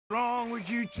wrong with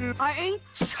you two? I ain't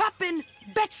chopping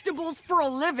vegetables for a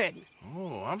living.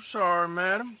 Oh, I'm sorry,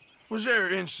 madam. Was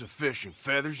there insufficient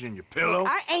feathers in your pillow?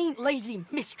 I ain't lazy,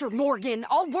 Mr. Morgan.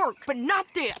 I'll work, but not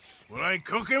this. Well, ain't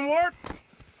cooking work?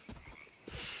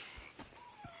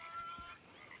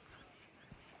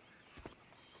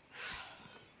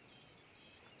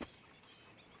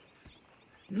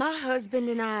 My husband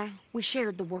and I, we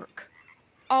shared the work.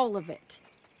 All of it.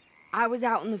 I was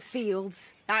out in the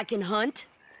fields. I can hunt,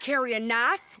 carry a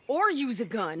knife, or use a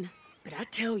gun. But I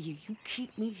tell you, you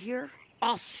keep me here,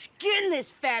 I'll skin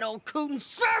this fat old coot and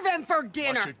serve him for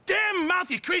dinner. Watch your damn mouth,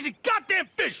 you crazy goddamn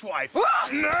fishwife! Ah!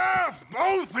 Enough,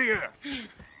 both of you!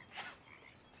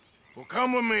 Well,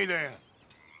 come with me then.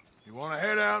 You want to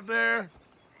head out there,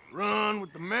 run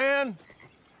with the men?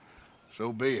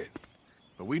 So be it.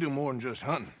 But we do more than just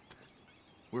hunting.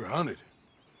 We're hunted.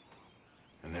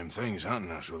 And them things hunting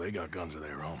us, well, they got guns of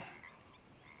their own.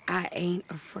 I ain't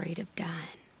afraid of dying.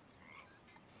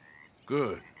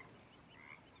 Good.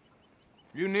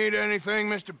 You need anything,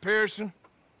 Mr. Pearson?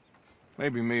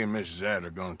 Maybe me and Mrs. Adler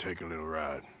are gonna take a little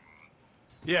ride.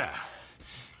 Yeah,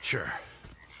 sure.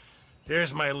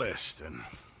 Here's my list, and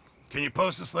can you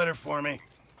post this letter for me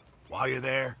while you're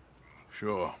there?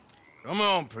 Sure. Come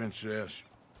on, princess.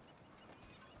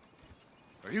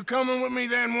 Are you coming with me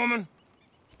then, woman?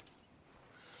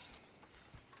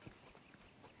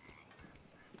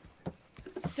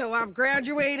 So I've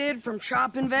graduated from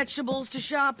chopping vegetables to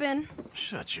shopping.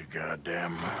 Shut your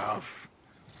goddamn mouth.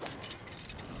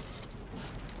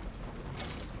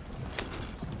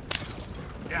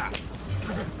 Yeah.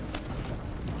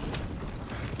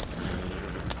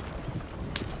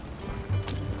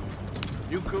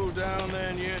 You cool down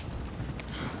then yet?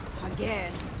 I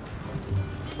guess.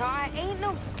 I ain't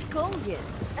no scullion,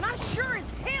 and I sure as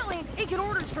hell ain't taking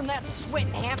orders from that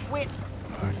sweating half-wit.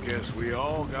 I guess we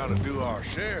all gotta do our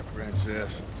share,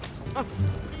 princess.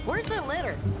 Where's that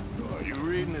letter? Are you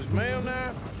reading his mail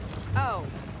now? Oh,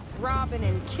 robbing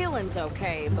and killing's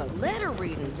okay, but letter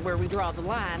reading's where we draw the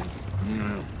line.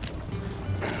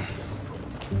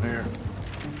 Here.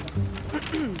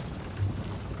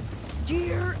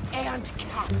 Dear Aunt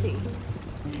Kathy,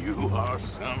 You are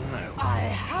something else. I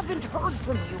haven't heard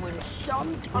from you in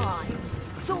some time,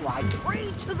 so I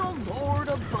pray to the Lord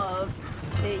above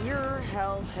that your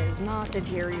health has not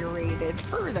deteriorated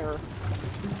further.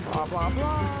 Blah, blah,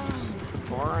 blah. It's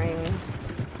boring.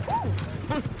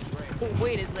 Ooh.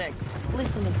 Wait a sec.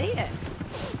 Listen to this.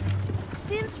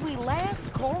 Since we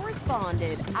last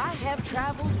corresponded, I have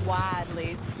traveled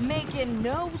widely, making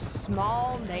no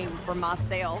small name for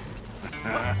myself.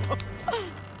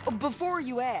 Before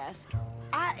you ask,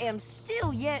 I am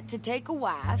still yet to take a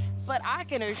wife, but I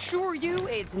can assure you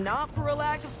it's not for a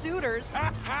lack of suitors.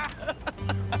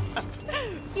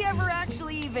 You ever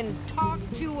actually even talk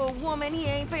to a woman he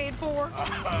ain't paid for?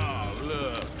 Oh,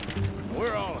 look.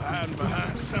 We're all hiding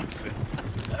behind something.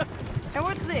 And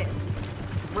what's this?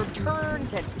 Return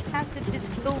to Tacitus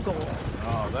Kilgore.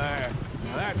 Oh, that.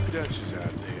 Now that's Dutch's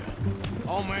idea.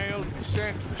 All mail is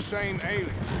sent to the same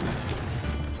alias.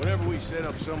 Whenever we set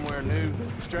up somewhere new,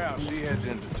 Strauss, he heads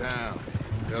into town.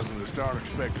 Tells them to start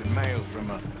expecting mail from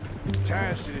a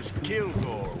Tacitus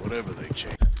Kilgore, whatever they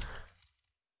change.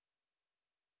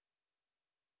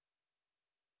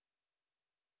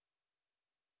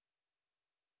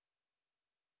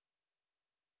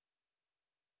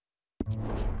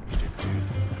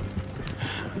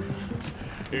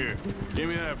 Here, give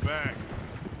me that back.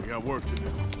 We got work to do.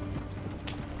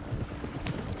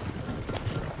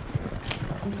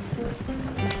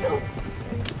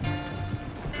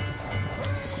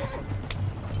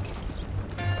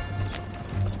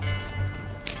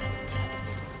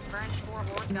 French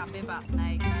 4-horse got bit by a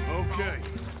snake. Okay,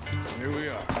 here we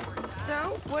are.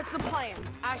 So, what's the plan?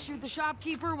 I shoot the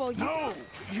shopkeeper while you... No!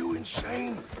 You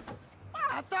insane?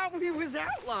 I thought we was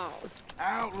outlaws.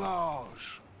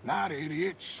 Outlaws, not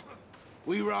idiots.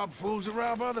 We rob fools that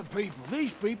rob other people.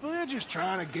 These people, they're just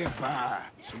trying to get by.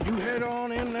 So you head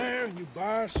on in there and you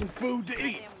buy us some food to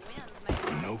eat.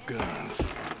 And no guns.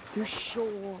 You're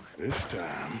sure? This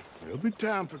time, there'll be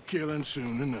time for killing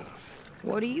soon enough.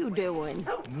 What are you doing?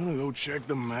 I'm gonna go check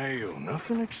the mail.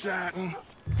 Nothing exciting.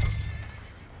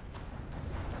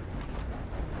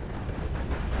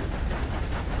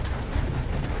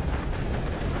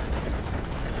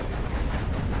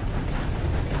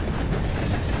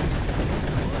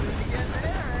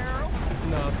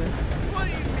 Nothing. What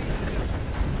do you mean?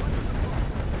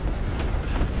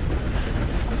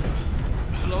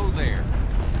 Hello there.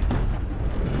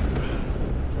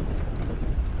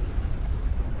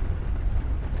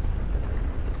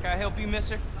 Can I help you,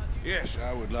 mister? Yes,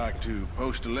 I would like to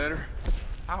post a letter.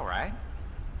 All right.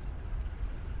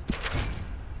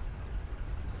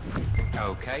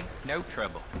 Okay, no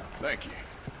trouble. Thank you.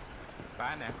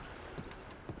 Bye now.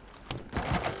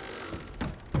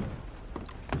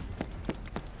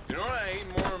 You know what I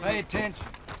hate more than Pay attention.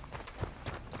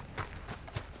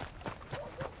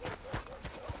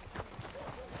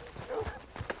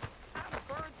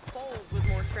 With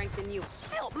more strength than you.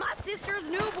 Hell, my sister's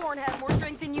newborn had more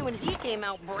strength than you, and he came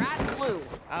out bright blue.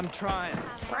 I'm trying.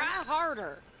 Try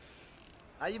harder.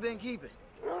 How you been keeping?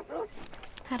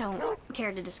 I don't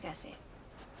care to discuss it.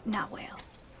 Not well.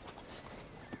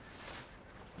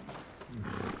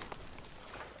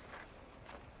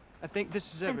 I think this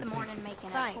is Spent the everything. morning making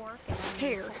a Thanks. pork and onion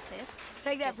Here. poultice.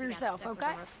 Take that Guess for I got yourself, stuck with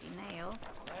okay? a rusty nail.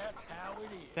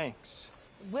 Thanks.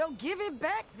 Well, give it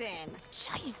back then.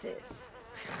 Jesus.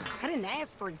 I didn't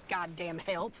ask for his goddamn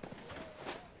help.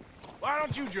 Why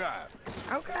don't you drive?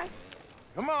 Okay.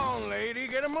 Come on, lady,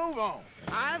 get a move on.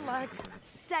 I like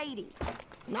Sadie,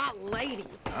 not lady.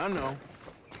 I know.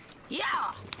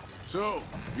 Yeah, So,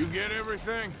 you get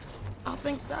everything? I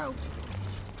think so.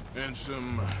 And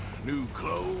some new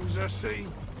clothes, I see?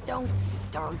 Don't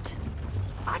start.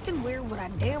 I can wear what I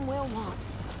damn well want.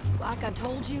 Like I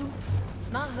told you,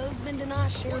 my husband and I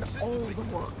shared all the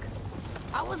work.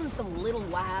 I wasn't some little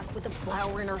wife with a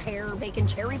flower in her hair baking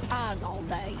cherry pies all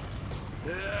day.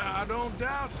 Yeah, I don't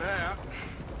doubt that.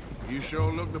 You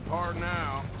sure look the part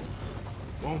now.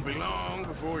 Won't be long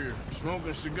before you're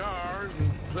smoking cigars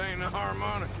and playing the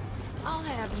harmonica. I'll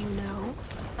have you know,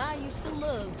 I used to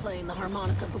love playing the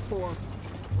harmonica before.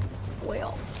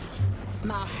 Well,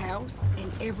 my house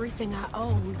and everything I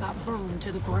own got burned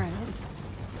to the ground.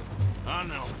 I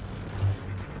know.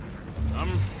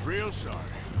 I'm real sorry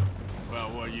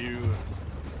about what you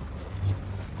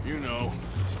know.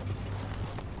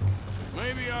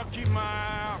 Maybe I'll keep my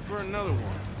eye out for another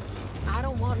one. I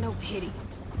don't want no pity.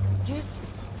 Just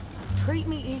treat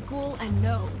me equal and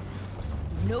know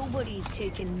nobody's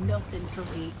taking nothing from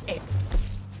me ever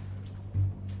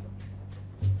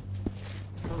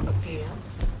again.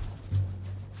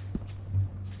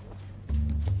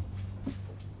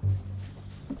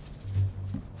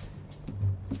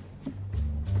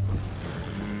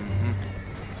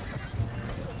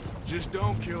 Just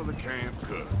don't kill the camp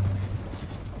cook.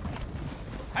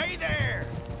 Hey there!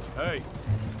 Hey,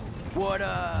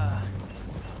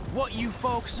 What you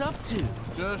folks up to?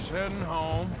 just heading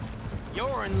home.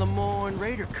 You're in Lemoyne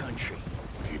Raider country.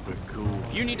 Keep it cool.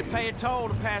 You need to pay a toll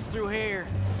to pass through here.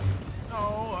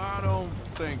 No, I don't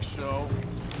think so.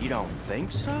 You don't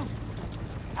think so?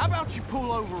 How about you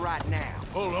pull over right now?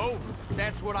 Pull over.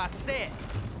 That's what I said.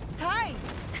 Hey,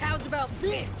 how's about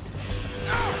this?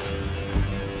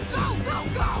 Go, go,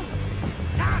 go!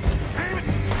 God damn it!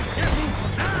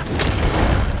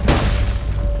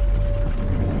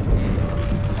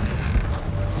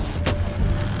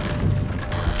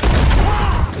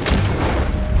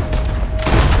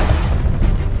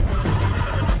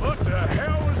 What the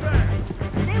hell was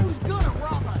that? They was gonna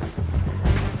rob us.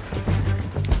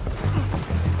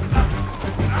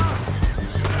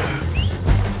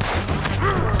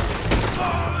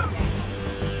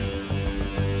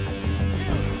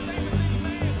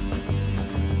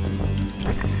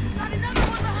 Got another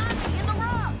one behind me in the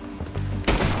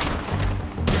rocks.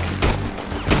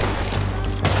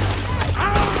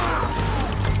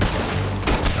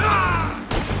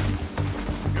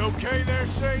 You okay there,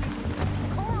 Sadie?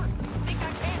 Of course. Think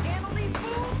I can't handle these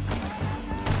fools?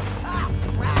 Ah,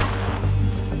 rats.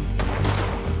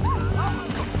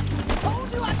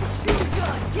 Told you I could shoot a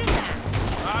gun, didn't I?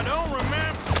 I don't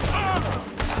remember.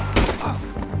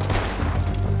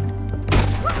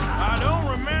 I don't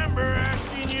remember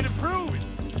asking you to prove it.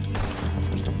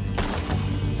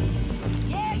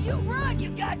 Yeah, you run, you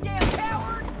goddamn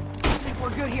coward! I think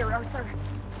we're good here, Arthur.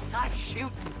 Not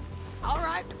shooting. All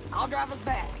right, I'll drive us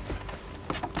back.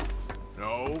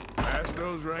 No, pass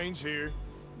those reins here.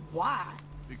 Why?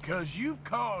 Because you've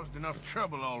caused enough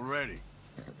trouble already.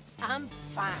 I'm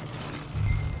fine.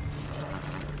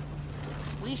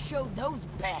 We showed those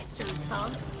bastards, huh?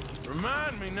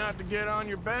 Remind me not to get on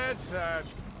your bad side.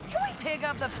 Can we pick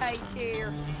up the pace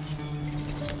here?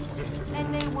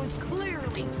 And they was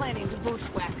clearly planning to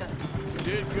bushwhack us. You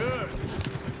did good.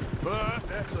 But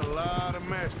that's a lot of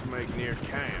mess to make near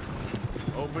camp.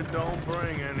 Hope it don't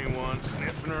bring anyone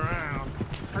sniffing around.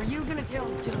 Are you gonna tell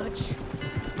Dutch?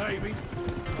 Maybe,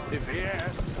 if he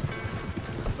asks.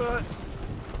 But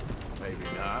maybe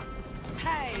not.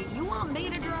 Hey, you want me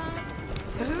to drive?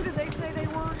 So who did they say they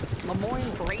were?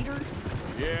 Lemoyne Raiders?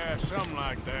 Yeah, something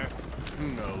like that. Who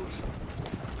knows?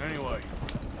 Anyway,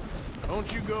 Don't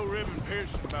you go ribbing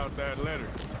Pearson about that letter.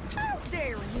 How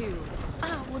dare you?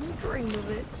 I wouldn't dream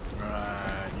of it.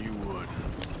 Right, you would.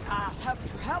 I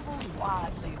have traveled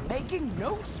widely, making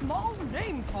no small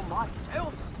name for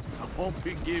myself. I won't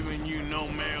be giving you no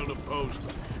mail to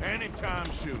post anytime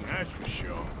soon, that's for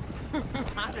sure.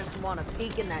 I just want to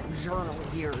peek in that journal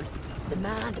of yours. The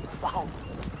mind of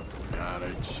bones. Not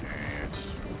a chance.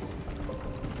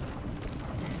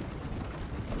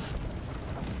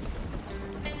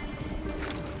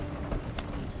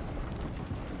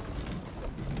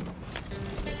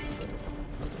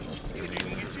 You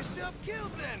didn't get yourself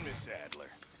killed then, Miss Adler.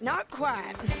 Not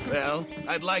quite. Well,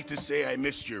 I'd like to say I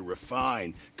missed your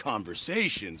refined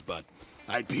conversations, but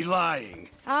I'd be lying.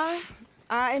 I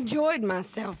enjoyed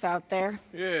myself out there.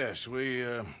 Yes,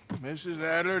 Mrs.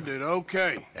 Adler did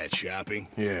okay. At shopping?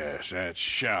 Yes, that's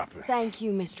shopping. Thank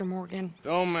you, Mr. Morgan.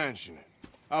 Don't mention it.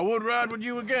 I would ride with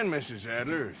you again, Mrs.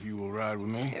 Adler, if you will ride with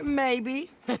me.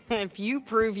 Maybe. If you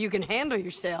prove you can handle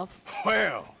yourself.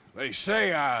 Well, they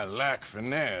say I lack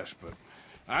finesse, but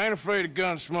I ain't afraid of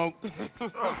gun smoke.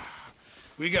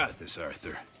 We got this,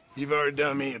 Arthur. You've already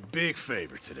done me a big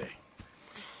favor today.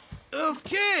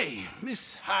 Okay,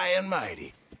 Miss High and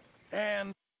Mighty.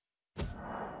 And...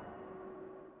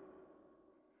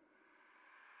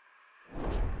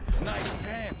 nice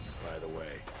pants, by the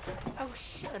way. Oh,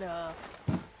 shut up.